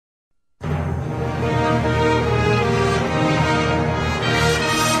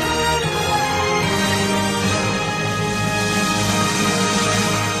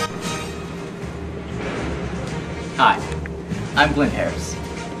I'm Glenn Harris,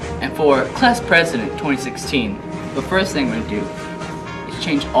 and for Class President 2016, the first thing I'm going to do is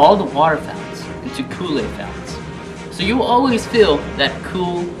change all the water fountains into Kool-Aid fountains, so you will always feel that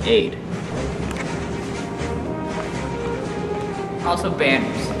Kool-Aid. Also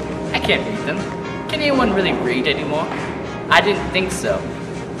banners. I can't read them. Can anyone really read anymore? I didn't think so.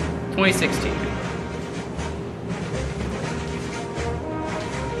 2016.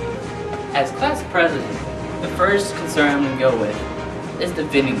 As class president, the first concern I'm going to go with is the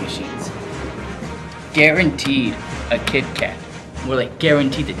vending machines. Guaranteed a Kit Kat. More like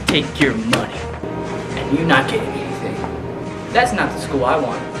guaranteed to take your money and you not getting anything. That's not the school I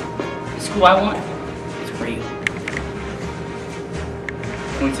want. The school I want is real.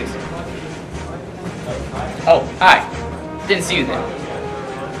 2016. Oh, hi. Didn't see you there.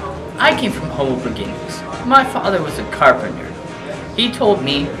 I came from humble beginnings. My father was a carpenter. He told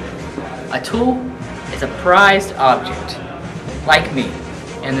me a tool is a prized object, like me,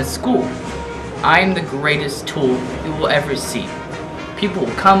 in the school. I am the greatest tool you will ever see. People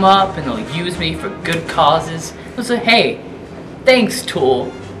will come up and they'll use me for good causes. They'll say, hey, thanks tool,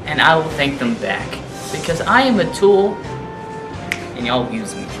 and I will thank them back. Because I am a tool, and y'all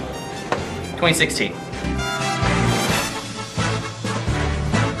use me. 2016.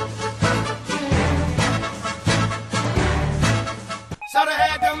 Shoulda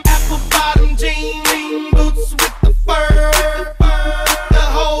had them apple bottom jean boots with the fur. The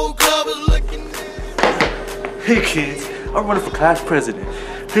whole club is looking. Hey kids, I'm running for class president.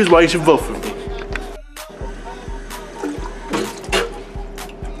 Here's why you should vote for me.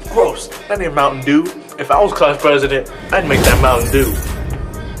 Gross, that ain't Mountain Dew. If I was class president, I'd make that Mountain Dew.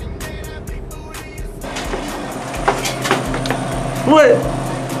 What?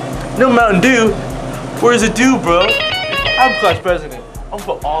 No Mountain Dew? Where's the Dew, bro? I'm class president. I'm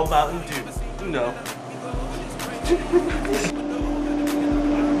for all Mountain Dew, you know.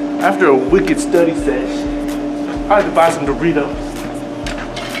 After a wicked study session, I had to buy some Doritos.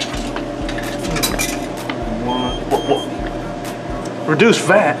 What? Reduce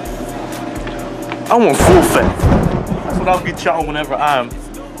fat? I want full fat. That's what I'll get y'all whenever I'm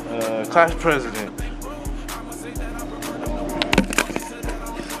class president.